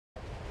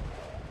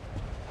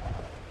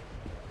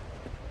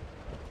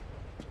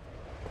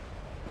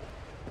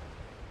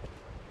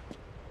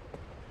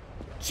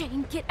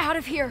Jane, get out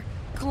of here!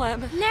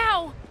 Clem.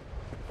 Now!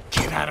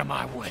 Get out of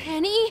my way.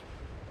 Kenny?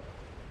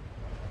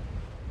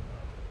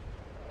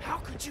 How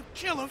could you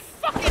kill a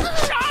fucking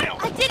child?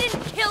 I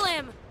didn't kill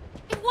him!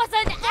 It was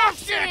an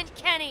accident,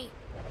 Kenny!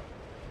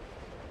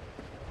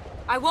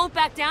 I won't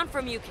back down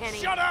from you, Kenny.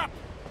 Shut up!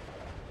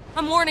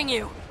 I'm warning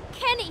you.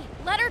 Kenny,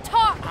 let her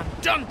talk! I'm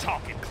done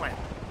talking, Clem.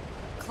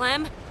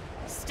 Clem,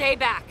 stay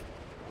back.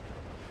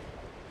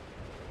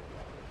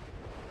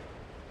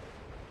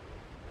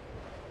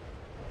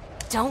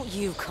 Don't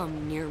you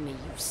come near me, you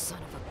son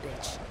of a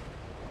bitch.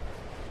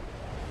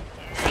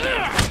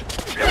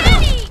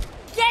 Kenny!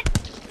 Get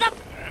the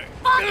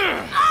fuck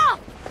off!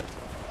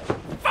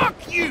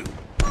 Fuck you!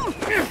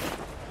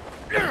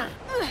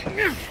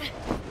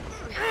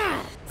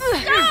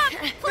 Stop,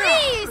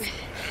 please!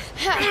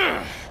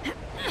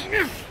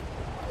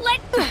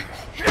 Let...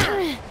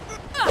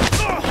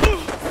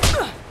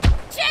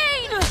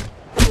 Jane!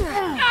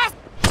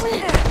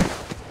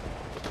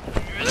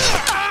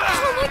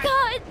 Oh my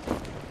god!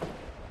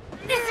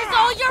 This is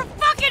all your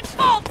fucking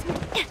fault!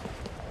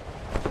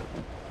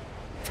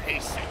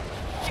 Piece of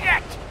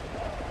shit!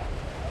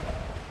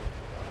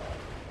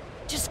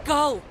 Just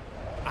go.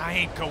 I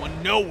ain't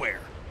going nowhere.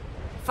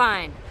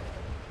 Fine.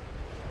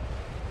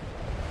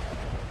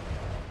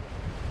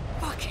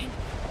 Fucking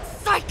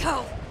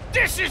psycho!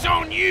 This is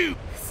on you!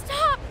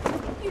 Stop!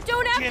 You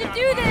don't have Get to out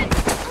do of my this!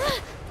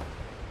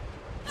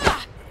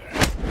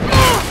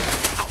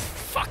 I'll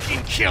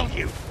fucking kill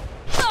you!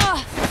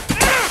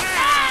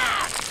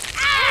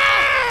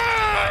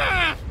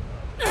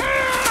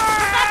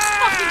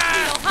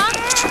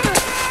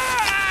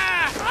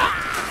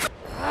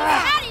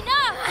 Had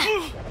enough!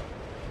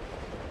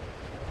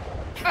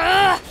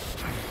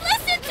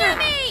 Listen to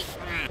me!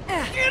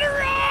 Get her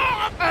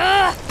off!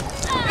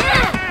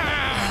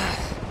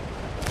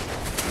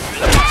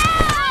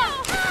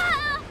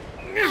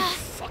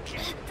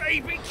 Fucking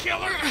baby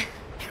killer!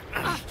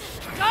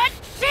 God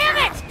damn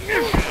it!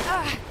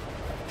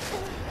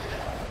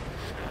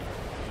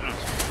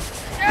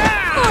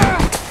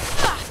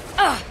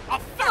 I'll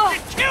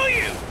fucking kill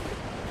you!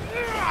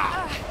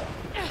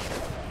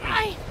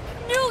 I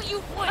knew you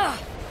would!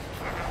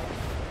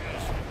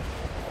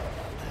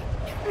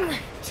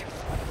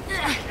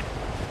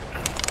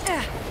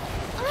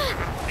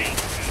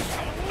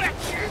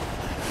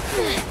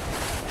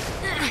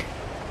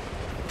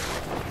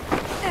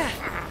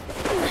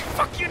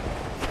 Fucking...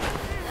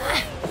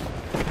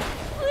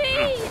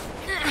 Please!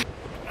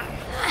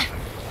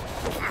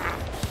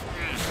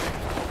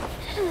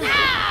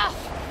 Ow!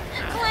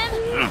 Clem!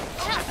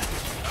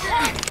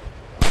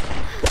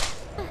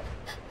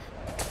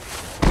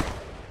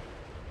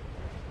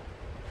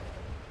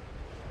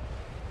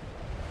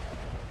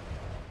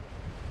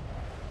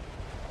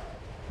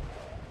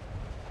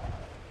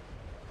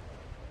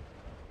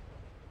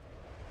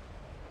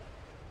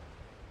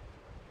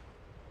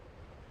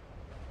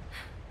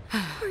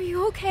 Are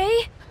you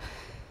okay?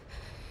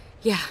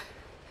 Yeah.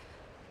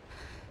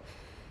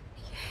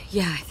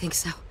 Yeah, I think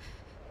so.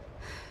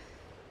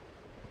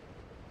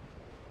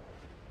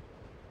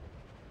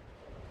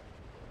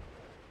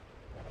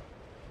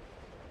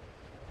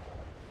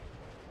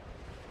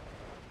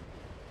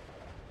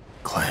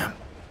 Clem.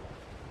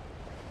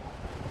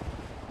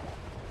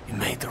 You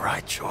made the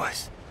right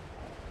choice.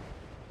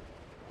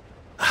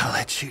 I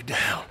let you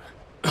down.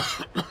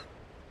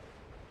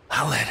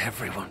 I let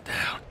everyone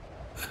down.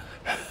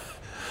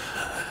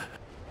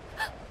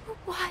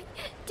 Why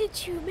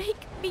did you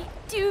make me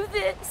do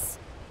this?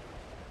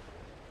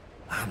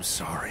 I'm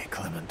sorry,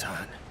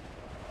 Clementine.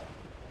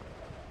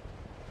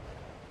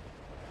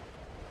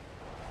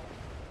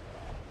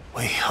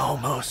 We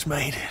almost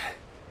made it.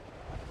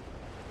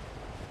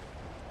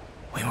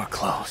 We were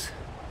close,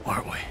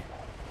 weren't we?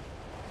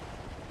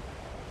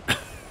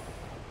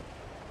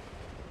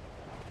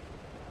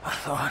 I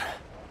thought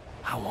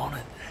I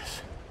wanted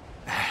this.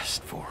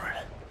 Asked for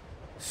it.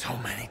 So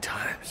many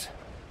times.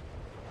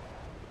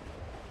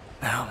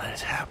 Now that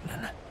it's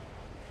happening,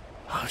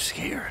 I'm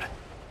scared.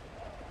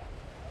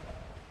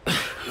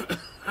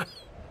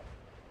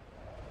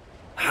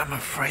 I'm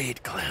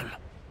afraid, Clem.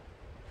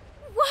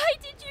 Why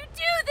did you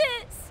do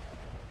this?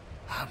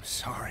 I'm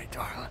sorry,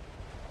 darling.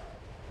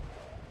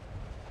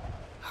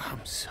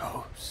 I'm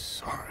so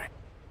sorry.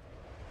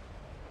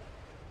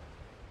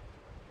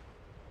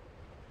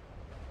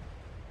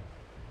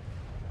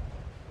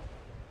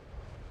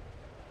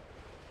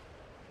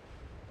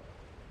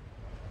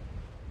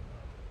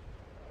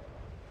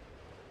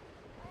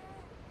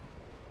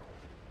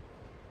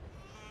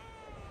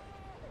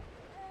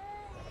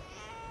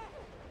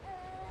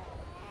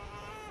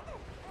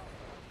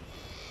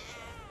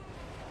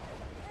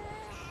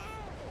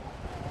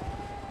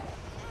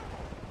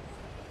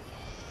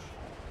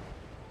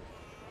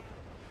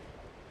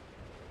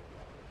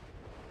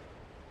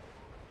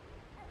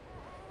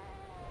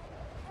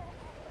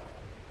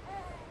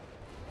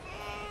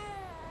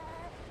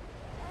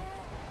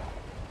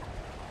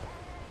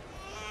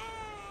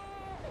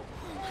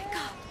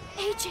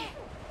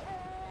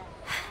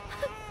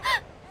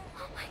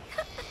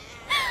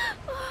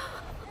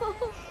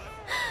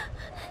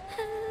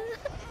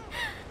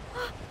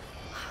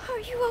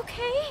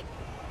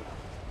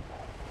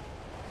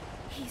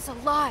 He's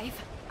alive.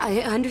 I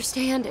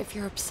understand if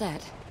you're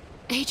upset.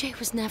 AJ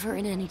was never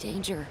in any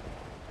danger.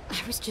 I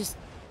was just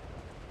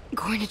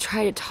going to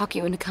try to talk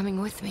you into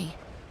coming with me.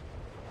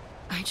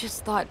 I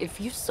just thought if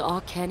you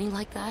saw Kenny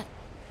like that,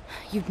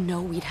 you'd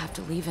know we'd have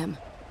to leave him.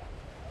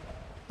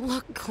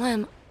 Look,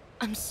 Clem,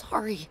 I'm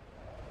sorry.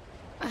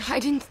 I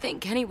didn't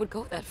think Kenny would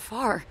go that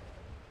far.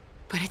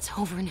 But it's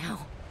over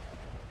now.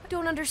 I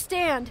don't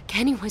understand.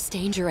 Kenny was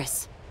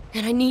dangerous,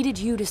 and I needed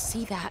you to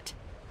see that.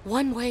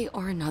 One way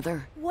or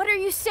another. What are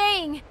you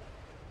saying?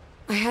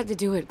 I had to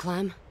do it,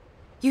 Clem.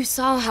 You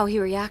saw how he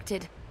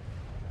reacted.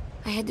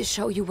 I had to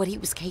show you what he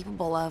was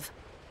capable of.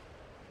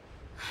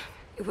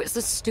 It was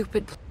a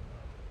stupid...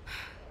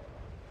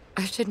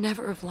 I should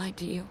never have lied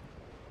to you.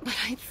 But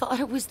I thought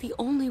it was the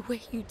only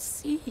way you'd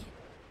see.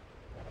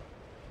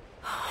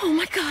 Oh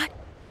my God.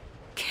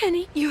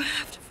 Kenny. You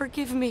have to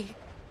forgive me.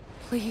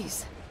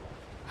 Please.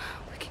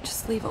 We can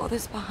just leave all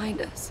this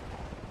behind us.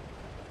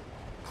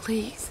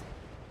 Please.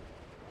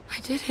 I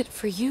did it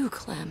for you,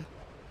 Clem.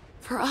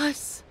 For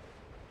us.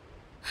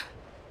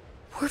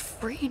 We're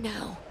free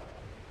now.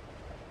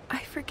 I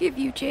forgive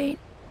you, Jane.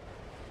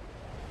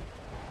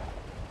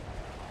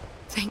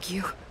 Thank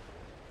you.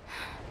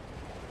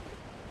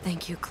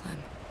 Thank you,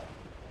 Clem.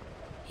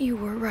 You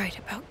were right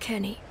about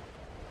Kenny.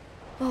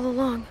 All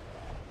along,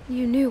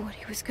 you knew what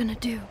he was gonna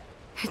do.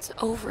 It's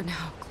over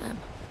now, Clem.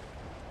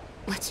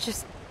 Let's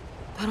just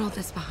put all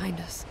this behind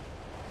us.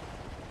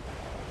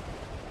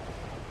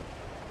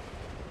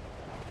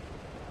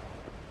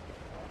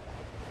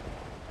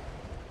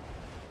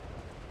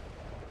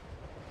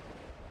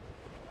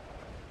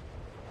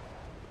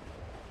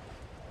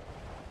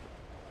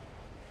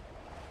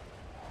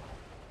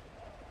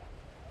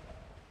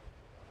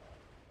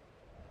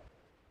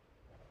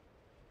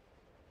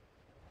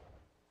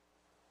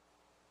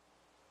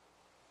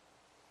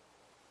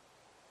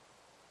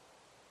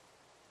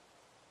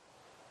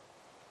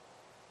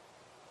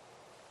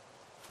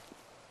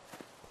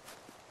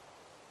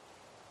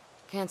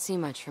 Can't see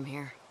much from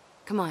here.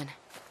 Come on.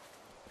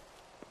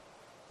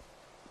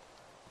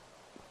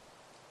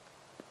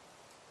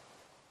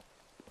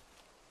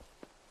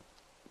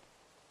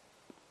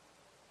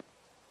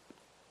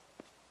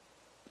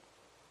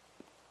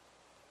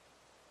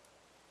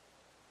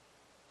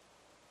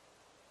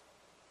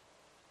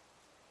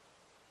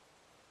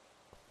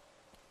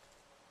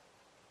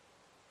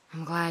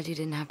 I'm glad you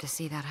didn't have to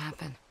see that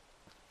happen.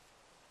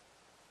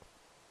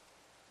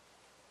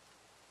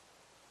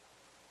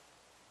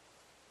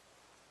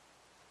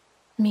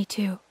 Me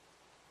too.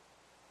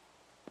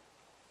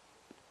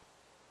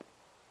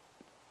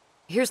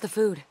 Here's the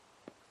food.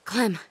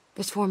 Clem,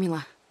 there's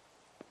formula.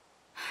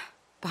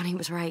 Bonnie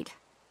was right.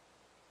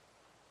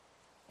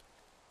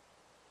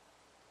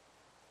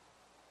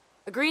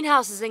 The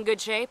greenhouse is in good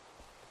shape.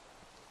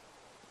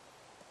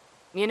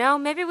 You know,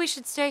 maybe we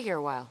should stay here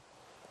a while.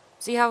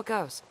 See how it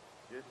goes.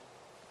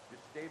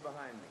 Just stay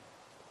behind me.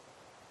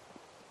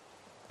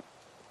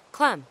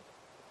 Clem.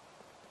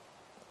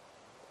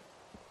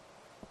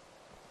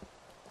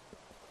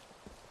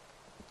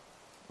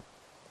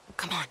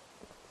 Come on.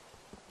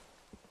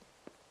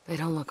 They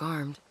don't look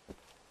armed.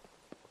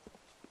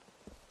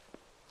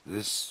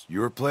 This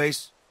your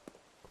place?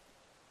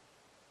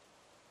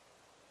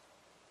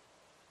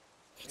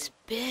 It's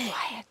big.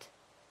 Quiet.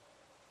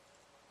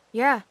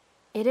 Yeah,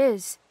 it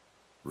is.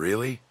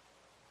 Really?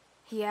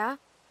 Yeah?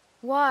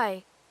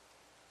 Why?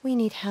 We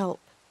need help.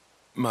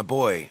 My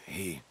boy,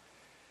 he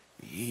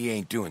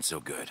ain't doing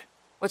so good.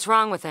 What's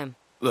wrong with him?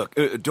 Look,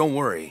 don't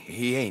worry.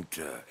 He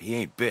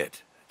ain't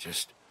bit.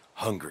 Just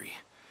hungry.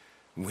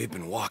 We've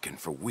been walking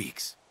for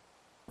weeks.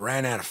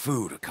 Ran out of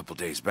food a couple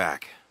days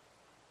back.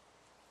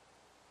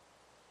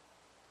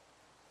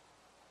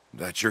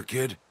 That your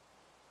kid?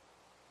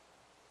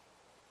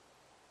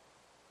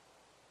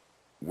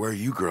 Where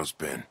you girls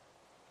been?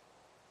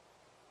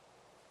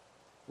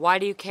 Why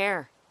do you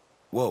care?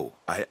 Whoa,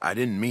 I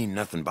didn't mean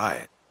nothing by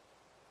it.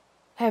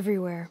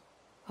 Everywhere.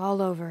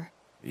 All over.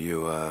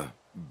 You,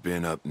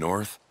 been up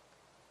north?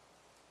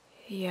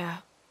 Yeah.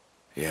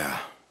 Yeah,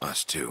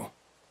 us too.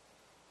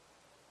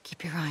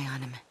 Keep your eye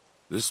on him.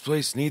 This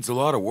place needs a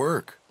lot of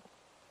work.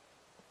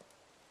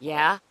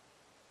 Yeah?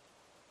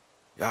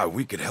 Yeah,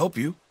 we could help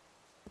you.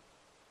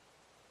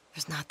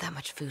 There's not that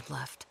much food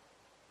left.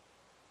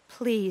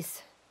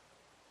 Please.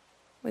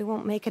 We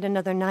won't make it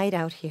another night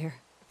out here.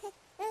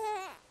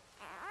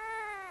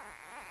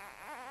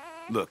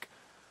 Look,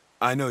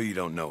 I know you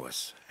don't know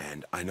us,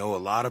 and I know a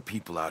lot of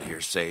people out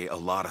here say a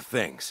lot of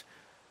things,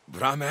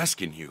 but I'm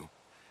asking you,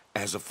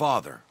 as a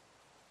father,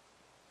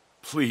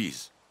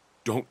 please,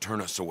 don't turn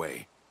us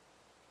away.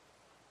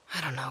 I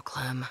don't know,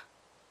 Clem.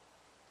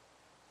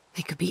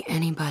 They could be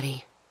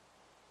anybody.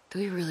 Do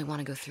we really want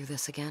to go through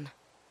this again?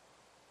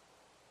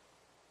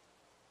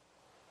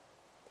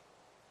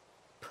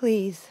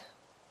 Please.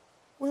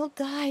 We'll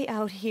die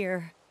out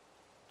here.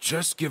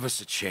 Just give us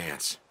a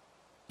chance.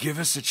 Give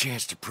us a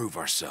chance to prove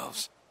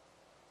ourselves.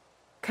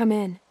 Come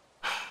in.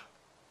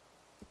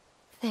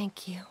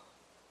 Thank you.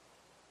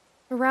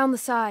 Around the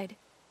side.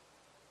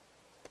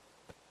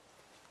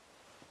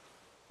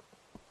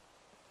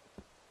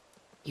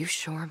 You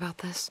sure about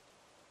this?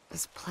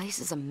 This place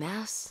is a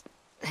mess,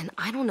 and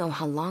I don't know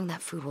how long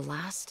that food will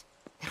last.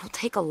 It'll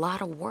take a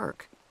lot of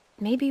work.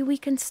 Maybe we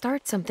can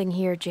start something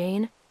here,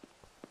 Jane.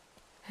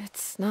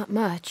 It's not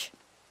much,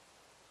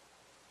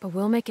 but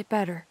we'll make it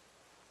better.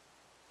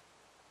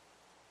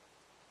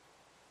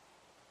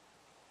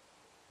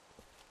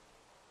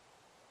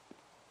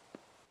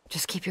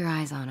 Just keep your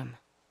eyes on him.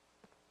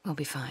 We'll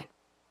be fine.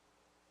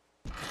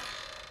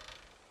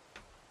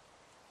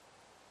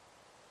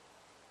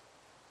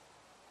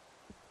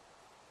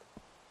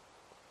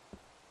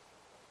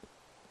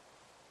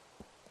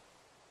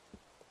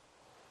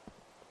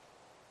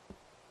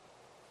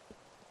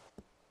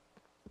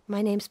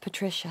 My name's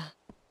Patricia.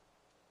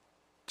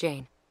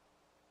 Jane,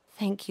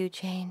 Thank you,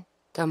 Jane.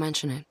 don't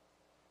mention it.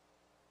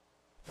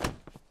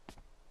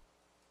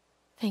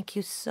 Thank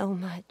you so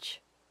much.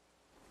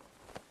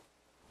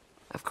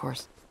 Of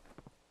course.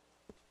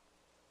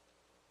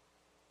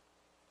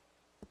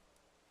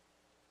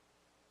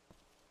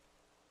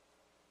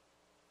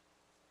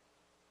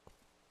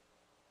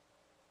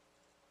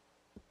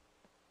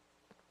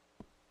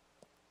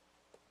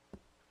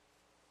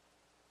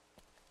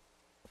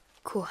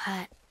 Cool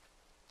hat.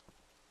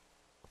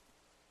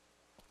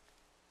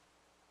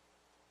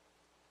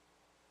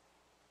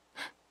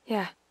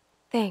 Yeah,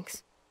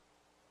 thanks.